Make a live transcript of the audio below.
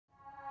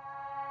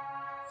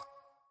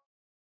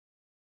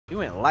You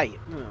went light.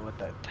 You went with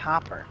the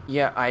topper.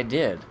 Yeah, I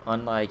did.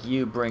 Unlike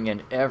you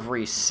bringing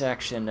every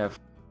section of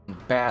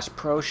Bass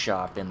Pro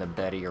Shop in the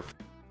bed of your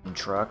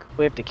truck.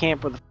 We have to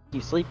camp where the you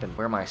sleeping.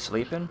 Where am I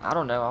sleeping? I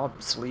don't know. I'll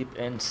sleep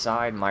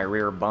inside my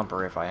rear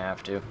bumper if I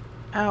have to.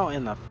 How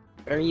in the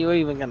are you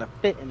even gonna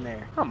fit in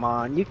there? Come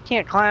on, you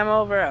can't climb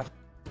over a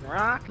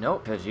rock.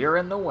 Nope, because you're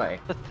in the way.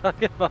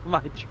 Talking about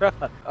my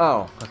truck.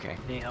 Oh, okay.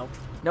 Need help?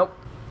 Nope.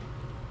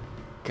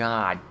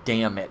 God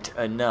damn it.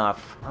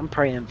 Enough. I'm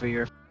praying for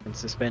your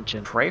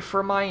suspension. Pray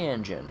for my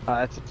engine.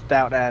 That's a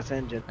stout ass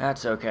engine.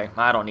 That's okay.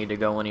 I don't need to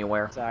go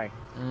anywhere. Sorry.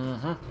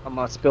 Mm-hmm. I'm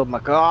gonna spill my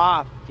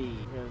coffee.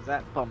 There's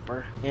that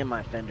bumper and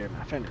my fender.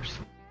 My fender's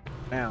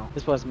now.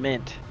 This was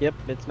mint. Yep,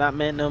 it's not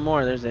mint no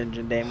more. There's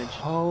engine damage.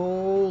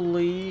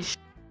 Holy sh...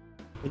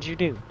 What'd you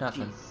do?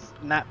 Nothing.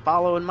 Jeez. Not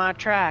following my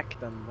track.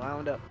 I'm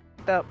wound up.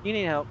 You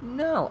need help.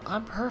 No,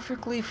 I'm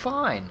perfectly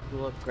fine. You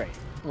look great.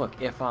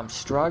 Look, if I'm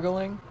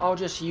struggling, I'll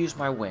just use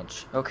my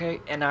winch, okay?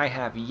 And I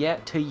have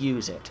yet to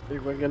use it.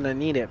 We're gonna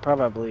need it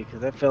probably,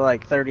 because I feel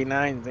like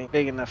 39 ain't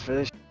big enough for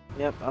this.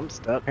 Yep, I'm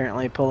stuck.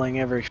 Apparently pulling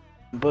every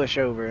bush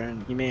over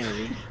in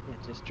humanity.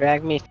 Just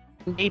drag me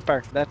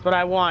deeper. That's what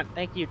I want.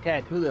 Thank you,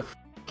 Ted. Who the f***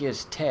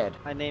 is Ted?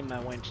 I named my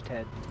winch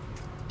Ted.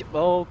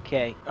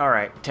 Okay.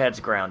 Alright, Ted's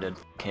grounded.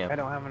 F*** him. I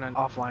don't have an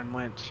offline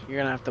winch. You're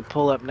gonna have to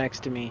pull up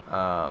next to me.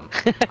 I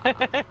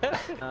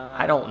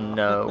don't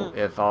know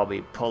if I'll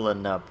be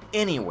pulling up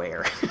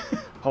anywhere.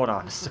 Hold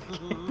on a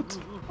second.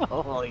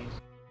 Holy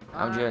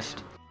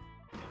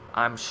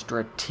I'm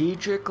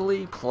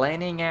strategically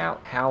planning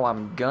out how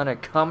I'm gonna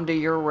come to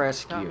your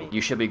rescue.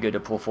 You should be good to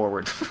pull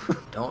forward.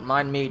 Don't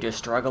mind me just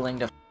struggling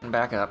to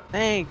back up.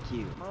 Thank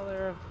you,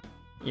 mother of...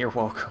 You're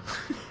welcome.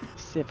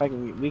 See if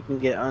we can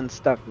get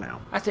unstuck now.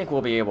 I think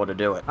we'll be able to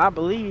do it. I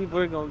believe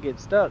we're gonna get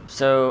stuck.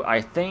 So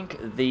I think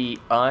the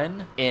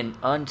in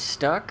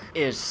unstuck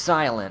is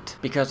silent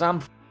because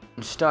I'm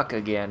stuck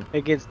again.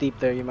 It gets deep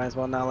there, you might as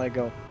well not let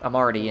go. I'm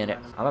already in it.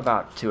 I'm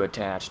about to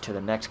attach to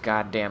the next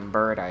goddamn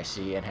bird I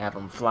see and have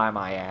him fly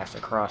my ass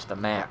across the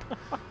map.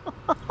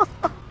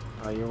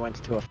 Oh, you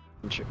went to a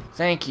tree.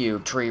 Thank you,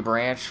 tree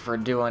branch, for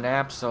doing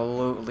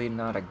absolutely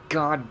not a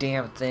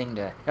goddamn thing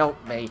to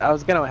help me. I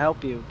was gonna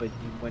help you, but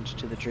you went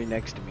to the tree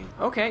next to me.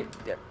 Okay.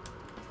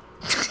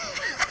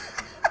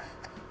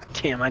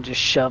 Damn, I just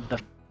shoved the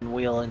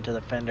wheel into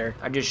the fender.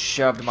 I just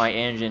shoved my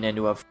engine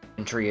into a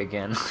tree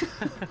again.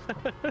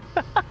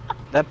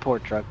 That poor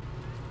truck.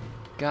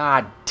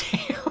 God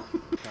damn.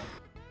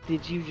 What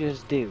did you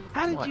just do?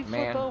 How did you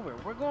flip over?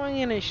 We're going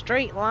in a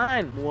straight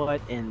line.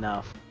 What in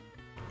the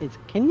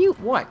can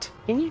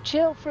you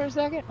chill for a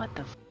second? What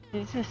the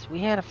is this? We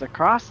have to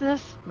cross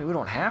this? I mean, we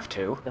don't have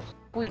to.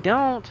 We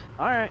don't.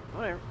 Alright,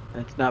 whatever.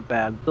 It's not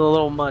bad. It's a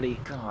little muddy.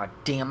 God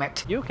damn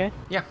it. You okay?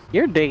 Yeah.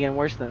 You're digging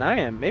worse than I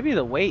am. Maybe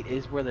the weight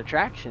is where the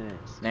traction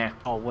is. Nah.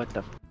 Oh, what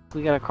the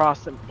we gotta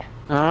cross them.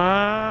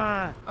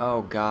 Ah!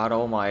 Oh, God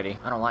almighty.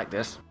 I don't like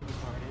this.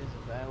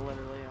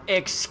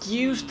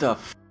 Excuse the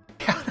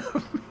out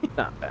of me.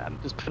 Not bad.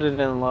 Just put it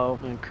in low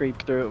and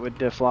creep through it with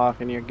diff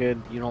lock and you're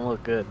good. You don't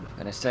look good. I'm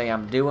gonna say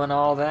I'm doing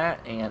all that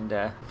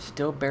and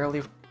still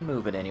barely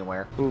moving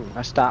anywhere. Ooh,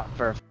 I stopped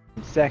for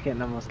a second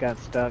and almost got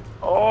stuck.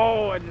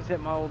 Oh, I just hit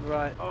my old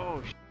rut.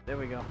 Oh, there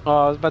we go.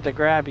 Oh, I was about to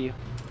grab you.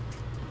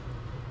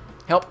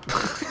 Help.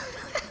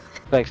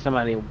 Like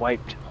somebody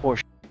wiped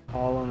horse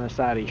all on the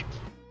side of you.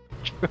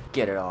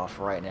 Get it off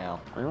right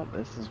now. Well,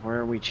 this is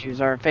where we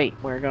choose our fate.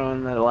 We're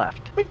going to the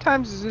left. How many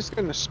times is this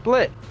going to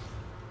split?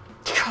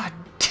 God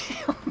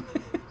damn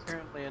it.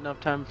 Apparently enough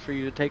time for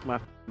you to take my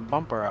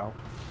bumper out.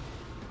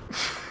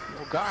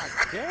 Oh, God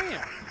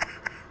damn.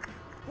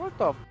 What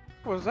the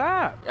was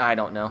that? I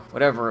don't know.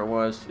 Whatever it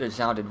was, it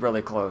sounded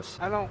really close.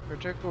 I don't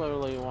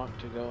particularly want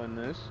to go in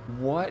this.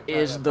 What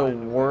is the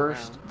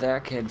worst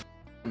that could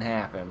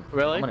happen?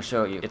 Really? I'm gonna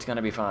show you. It's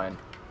gonna be fine.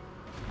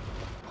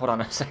 Hold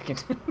on a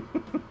second.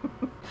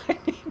 I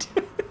need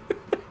to...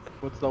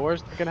 What's the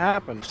worst that can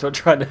happen? I'm still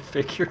trying to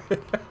figure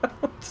it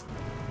out.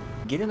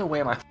 Get in the way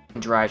of my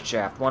drive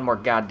shaft one more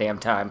goddamn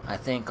time. I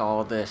think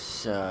all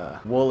this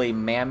woolly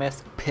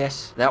mammoth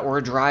piss that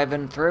we're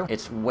driving through,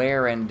 it's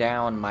wearing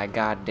down my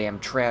goddamn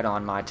tread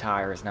on my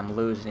tires and I'm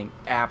losing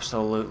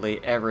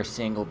absolutely every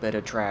single bit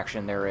of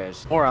traction there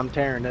is. Or I'm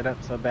tearing it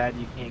up so bad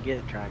you can't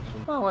get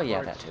traction. Oh, well, yeah,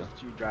 or that too.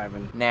 You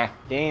driving. Nah.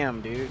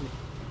 Damn, dude.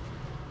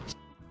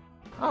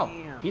 Oh,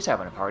 damn. He's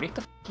having a party. What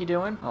the f*** you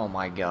doing? Oh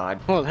my god.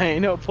 Well, there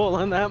ain't no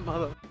pulling that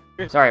mother.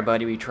 Sorry,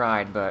 buddy, we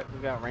tried, but...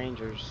 We got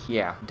Rangers.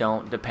 Yeah,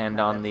 don't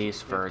depend on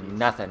these for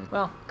nothing.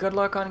 Well, good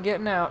luck on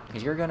getting out,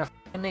 because you're gonna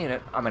f***ing need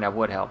it. I mean, I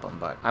would help him,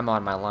 but I'm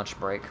on my lunch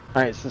break.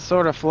 Alright, so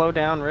sort of flow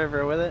down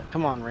river with it.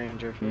 Come on,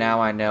 Ranger. Now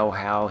I know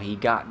how he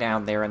got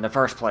down there in the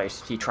first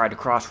place. He tried to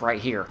cross right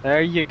here.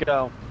 There you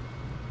go.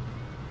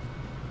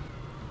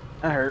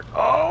 That hurt.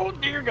 Oh,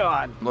 dear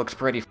God. Looks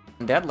pretty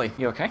f***ing deadly.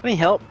 You okay? Let me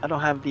help. I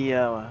don't have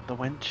the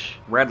winch.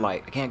 Red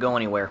light. I can't go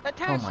anywhere.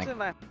 Attached to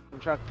my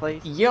truck,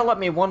 please. Yell at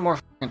me one more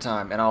f***ing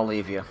time, and I'll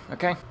leave you.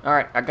 Okay?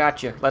 Alright, I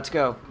got you. Let's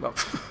go.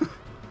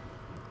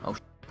 Oh,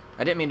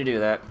 I didn't mean to do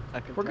that.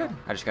 We're good.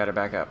 I just gotta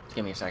back up. Just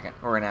give me a second.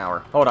 Or an hour.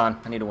 Hold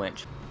on. I need a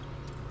winch.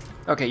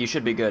 Okay, you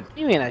should be good. What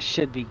do you mean I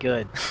should be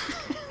good?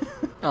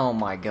 Oh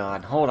my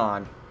god. Hold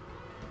on.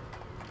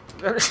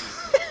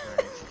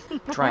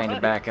 Trying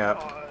to back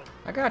up.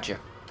 I got you.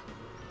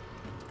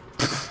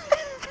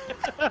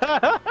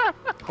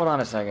 Hold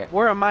on a second.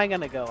 Where am I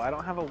gonna go? I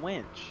don't have a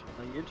winch.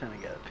 Well, you're trying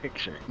to get a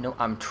picture. No,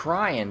 I'm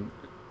trying.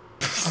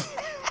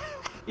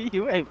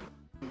 You ain't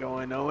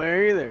going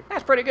nowhere either.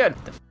 That's pretty good.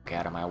 Get the fuck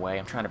out of my way.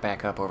 I'm trying to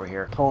back up over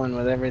here. Pulling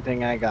with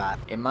everything I got.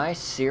 Am I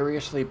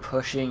seriously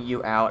pushing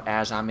you out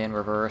as I'm in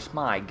reverse?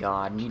 My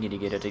god, you need to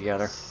get it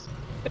together.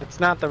 It's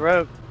not the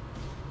rope.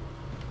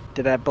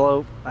 Did I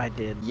blow? I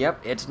did.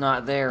 Yep, it's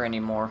not there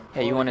anymore.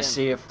 Hey, you want to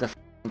see if the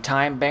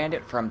Time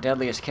Bandit from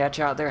Deadliest Catch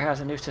out there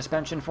has a new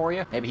suspension for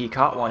you? Maybe he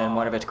caught one in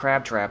one of his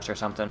crab traps or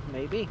something.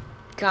 Maybe.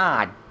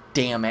 God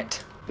damn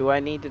it. Do I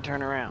need to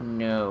turn around?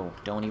 No,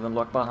 don't even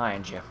look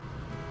behind you.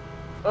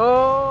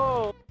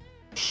 Oh!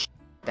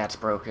 That's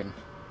broken.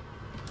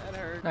 That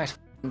hurt. Nice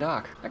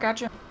dock. I got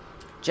you.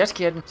 Just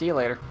kidding. See you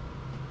later.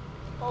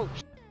 Oh,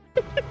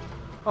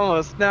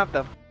 almost snapped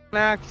the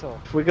axle.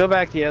 If we go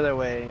back the other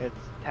way, it's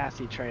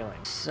Tassie trailing.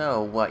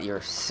 So what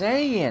you're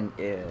saying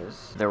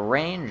is the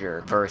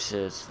Ranger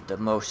versus the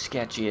most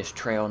sketchiest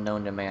trail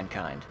known to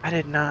mankind. I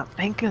did not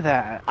think of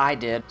that. I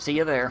did. See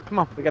you there. Come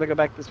on, we gotta go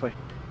back this way.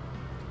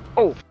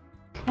 Oh!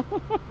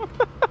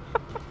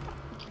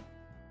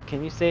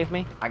 Can you save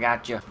me? I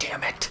got you.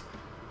 Damn it!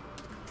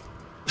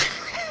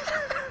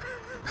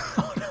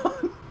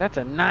 That's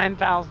a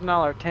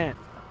 $9,000 tent.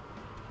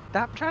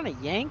 Stop trying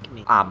to yank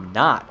me. I'm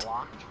not.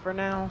 Blocked for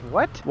now?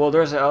 What? Well,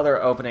 there's the other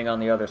opening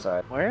on the other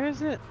side. Where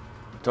is it?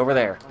 It's over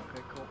there.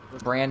 Okay, cool.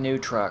 Brand new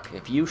truck.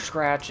 If you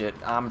scratch it,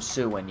 I'm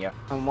suing you.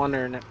 I'm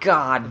wondering if...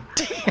 God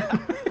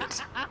damn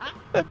it!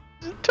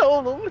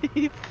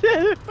 Totally.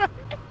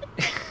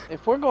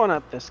 If we're going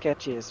up the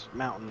sketchiest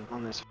mountain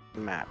on this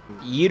map...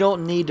 You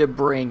don't need to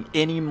bring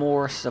any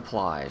more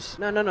supplies.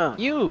 No.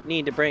 You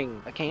need to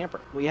bring a camper.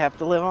 We have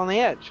to live on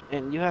the edge,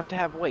 and you have to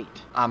have weight.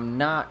 I'm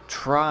not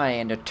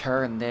trying to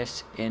turn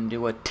this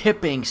into a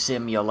tipping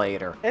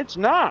simulator. It's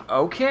not.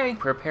 Okay,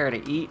 prepare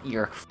to eat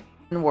your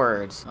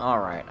words.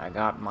 Alright, I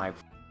got my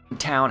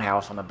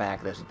townhouse on the back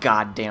of this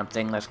goddamn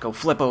thing. Let's go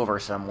flip over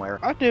somewhere.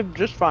 I did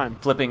just fine.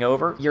 Flipping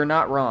over? You're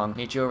not wrong.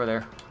 Meet you over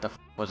there. The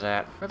was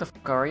that? Where the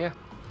are you?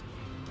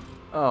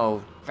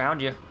 Oh,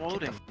 found you.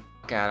 Loading.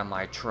 Get the out of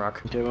my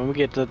truck. Okay, when we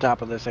get to the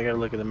top of this, I gotta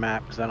look at the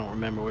map because I don't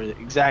remember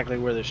exactly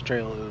where this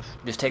trail is.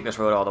 Just take this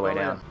road all the way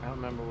down. I don't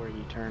remember where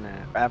you turn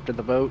at. After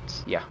the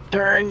boats? Yeah.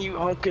 Turn, you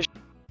hunk of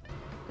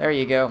There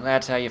you go.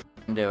 That's how you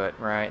do it.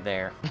 Right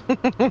there.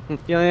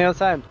 You on the other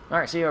side.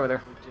 Alright, see you over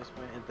there. We just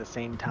went at the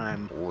same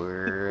time.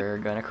 We're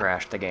gonna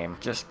crash the game.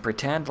 Just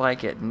pretend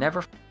like it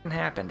never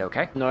happened,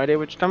 okay? No idea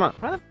what you're talking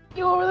about. Why the are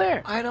you over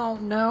there? I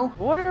don't know.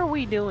 What are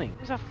we doing?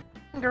 There's a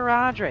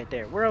garage right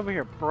there. We're over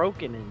here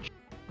broken and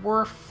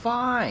We're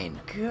fine.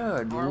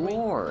 Good Are we?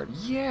 lord.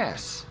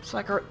 Yes. It's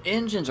like our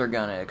engines are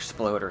gonna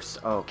explode or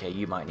okay,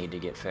 you might need to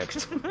get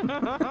fixed.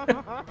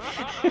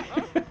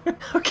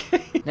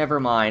 Okay. Never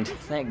mind.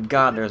 Thank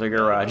God there's a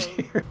garage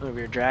here. over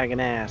here dragging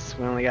ass.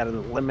 We only got a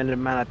limited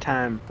amount of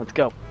time. Let's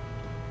go.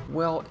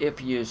 Well,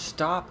 if you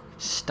stop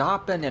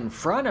stopping in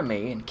front of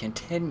me and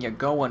continue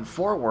going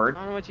forward,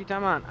 I don't know what you're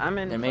talking about. I'm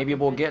in. then maybe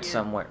we'll get here.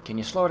 somewhere. Can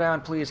you slow down,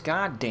 please?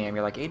 God damn,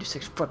 you're like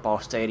 86 football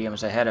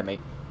stadiums ahead of me.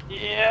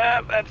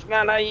 Yeah, that's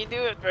not how you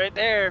do it right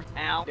there.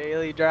 Ow.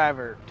 Daily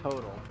driver,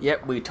 total.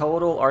 Yep, we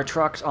total our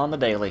trucks on the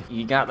daily.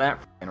 You got that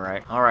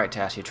right. Alright,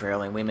 Tassie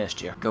Trailing, we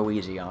missed you. Go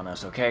easy on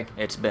us, okay?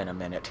 It's been a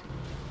minute.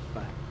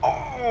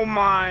 Oh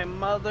my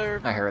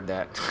mother. I heard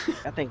that.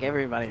 I think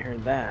everybody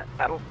heard that.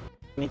 I don't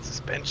need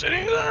suspension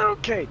either.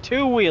 Okay,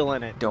 two-wheel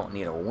in it. Don't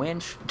need a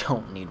winch,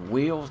 don't need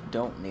wheels,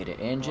 don't need an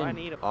engine. I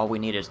need a... All we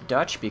need is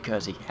Dutch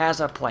because he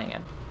has a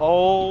plan.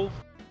 Oh,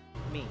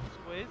 me.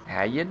 Squiz.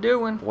 How you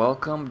doing?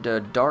 Welcome to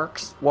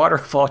Dark's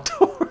Waterfall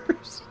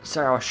Tours.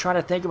 Sorry, I was trying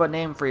to think of a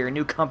name for your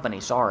new company.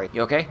 Sorry.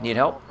 You okay? Need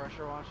help?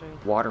 Pressure washing.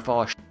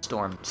 Waterfall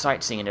Storm.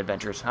 Sightseeing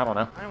adventures. I don't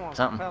know. I almost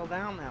Something. fell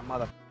down that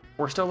mother.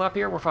 We're still up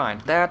here? We're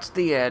fine. That's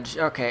the edge.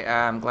 Okay,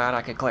 I'm glad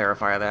I could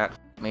clarify that.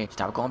 Me,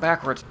 stop going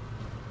backwards.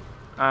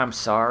 I'm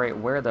sorry.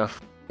 Where the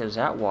f is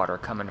that water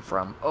coming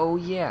from? Oh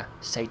yeah,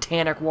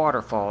 Satanic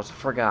Waterfalls.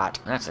 Forgot.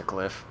 That's a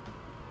cliff.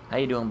 How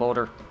you doing,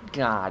 Boulder?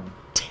 God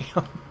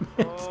damn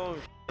it. Oh,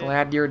 shit.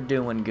 Glad you're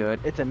doing good.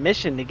 It's a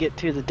mission to get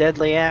to the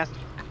deadly ass.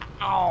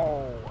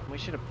 Oh, we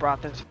should have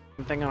brought this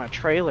thing on a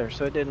trailer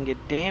so it didn't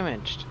get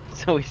damaged.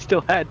 So we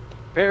still had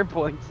repair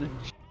points and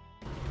shit.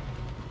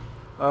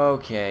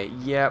 Okay,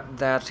 yep,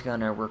 that's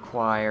gonna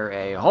require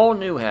a whole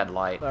new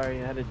headlight.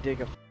 Sorry, I had to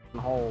dig a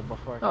hole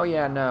before. Oh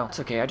yeah, no, it's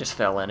okay, I just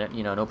fell in it,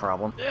 you know, no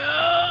problem.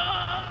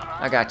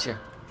 I got you.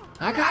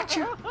 I got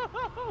you.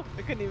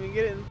 I couldn't even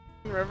get it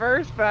in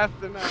reverse fast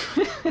enough.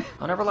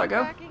 I'll never let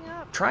go. Backing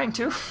up. Trying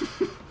to.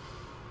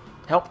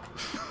 Help.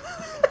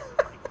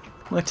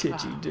 What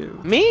did you do?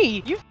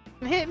 Me? You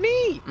hit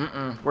me.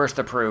 Where's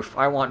the proof?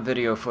 I want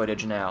video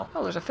footage now.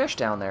 Oh, there's a fish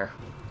down there.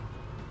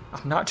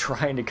 I'm not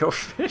trying to go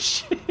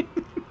fishing.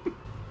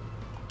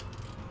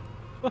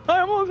 I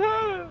almost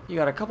had him. You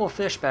got a couple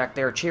fish back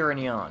there cheering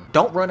you on.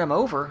 Don't run him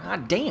over.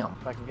 God damn.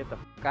 If I can get the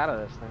fuck out of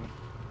this thing.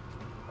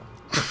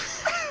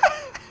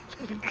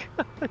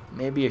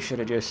 Maybe you should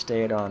have just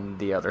stayed on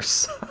the other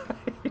side.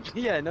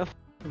 Yeah, no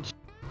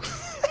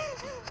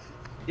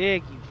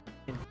dig,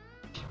 you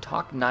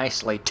Talk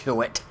nicely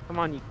to it. Come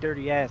on, you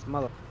dirty ass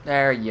mother.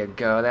 There you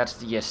go.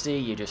 That's, you see,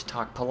 you just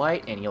talk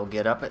polite and you'll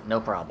get up it, no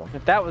problem.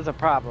 If that was a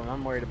problem,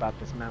 I'm worried about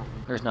this mountain.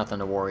 There's nothing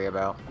to worry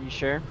about. You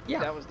sure?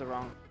 Yeah. That was the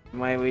wrong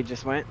way we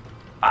just went.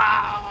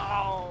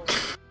 Ow!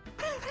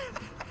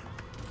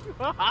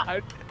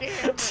 God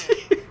damn it.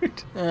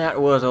 Dude,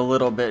 that was a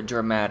little bit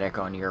dramatic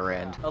on your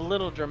end. A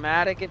little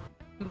dramatic. It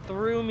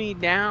threw me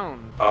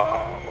down.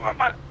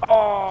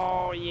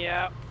 Oh,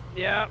 yeah.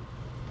 Yeah.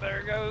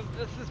 There goes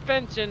the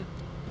suspension.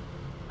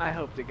 I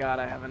hope to God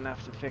I have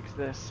enough to fix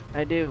this.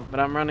 I do, but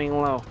I'm running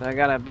low. I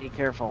gotta be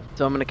careful.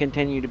 So I'm gonna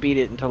continue to beat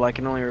it until I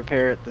can only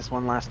repair it this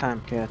one last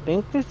time. Okay, I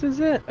think this is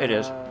it. It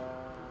is.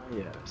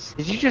 Yes.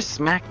 Did you just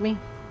smack me?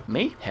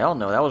 Me? Hell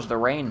no, that was the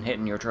rain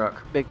hitting your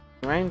truck. Big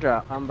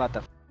raindrop. I'm about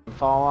to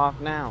fall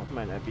off now.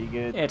 Might not be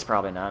good. It's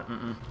probably not.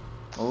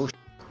 Oh,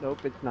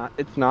 nope, it's not.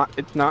 It's not.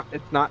 It's not.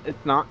 It's not.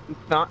 It's not.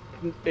 It's not.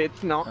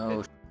 It's not.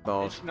 oh,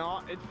 balls. It's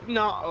not. It's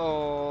not.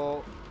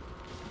 Oh.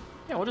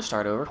 Yeah, we'll just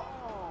start over.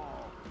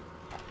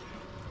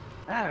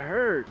 That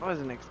hurt. I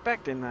wasn't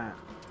expecting that.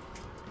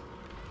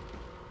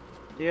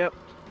 Yep.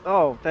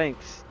 Oh,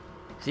 thanks.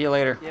 See you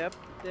later. Yep.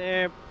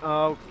 There.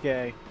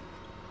 Okay.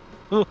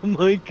 Oh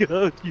my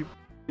God, you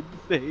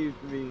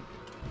saved me.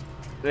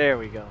 There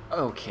we go.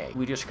 Okay,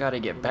 we just gotta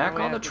get back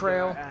on the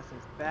trail.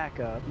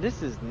 Back up.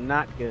 This is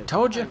not good.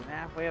 Told you. I'm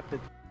halfway up the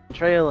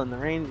trail and the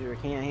ranger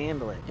can't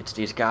handle it. It's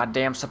these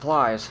goddamn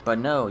supplies. But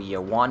no, you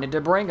wanted to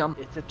bring them.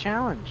 It's a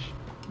challenge.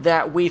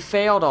 That we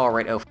failed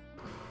already. Oh,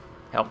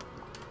 help.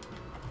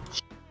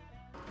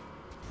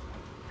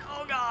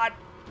 Oh God.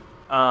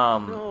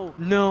 No.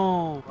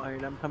 No.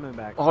 Alright, I'm coming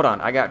back. Hold on,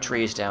 I got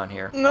trees down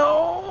here.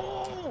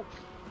 No.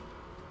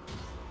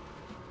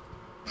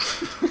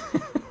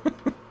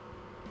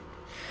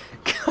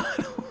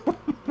 God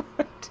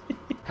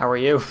almighty. How are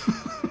you?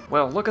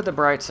 Well, look at the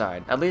bright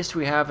side. At least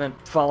we haven't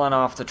fallen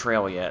off the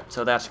trail yet,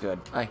 so that's good.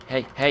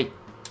 Hey.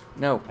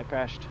 No. I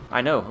crashed.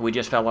 I know, we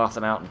just fell off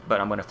the mountain, but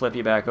I'm gonna flip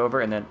you back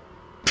over and then...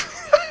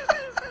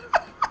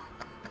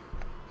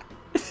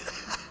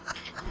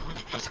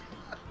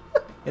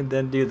 and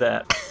then do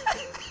that.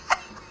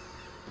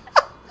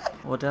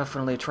 We'll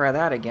definitely try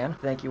that again.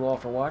 Thank you all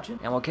for watching,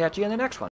 and we'll catch you in the next one.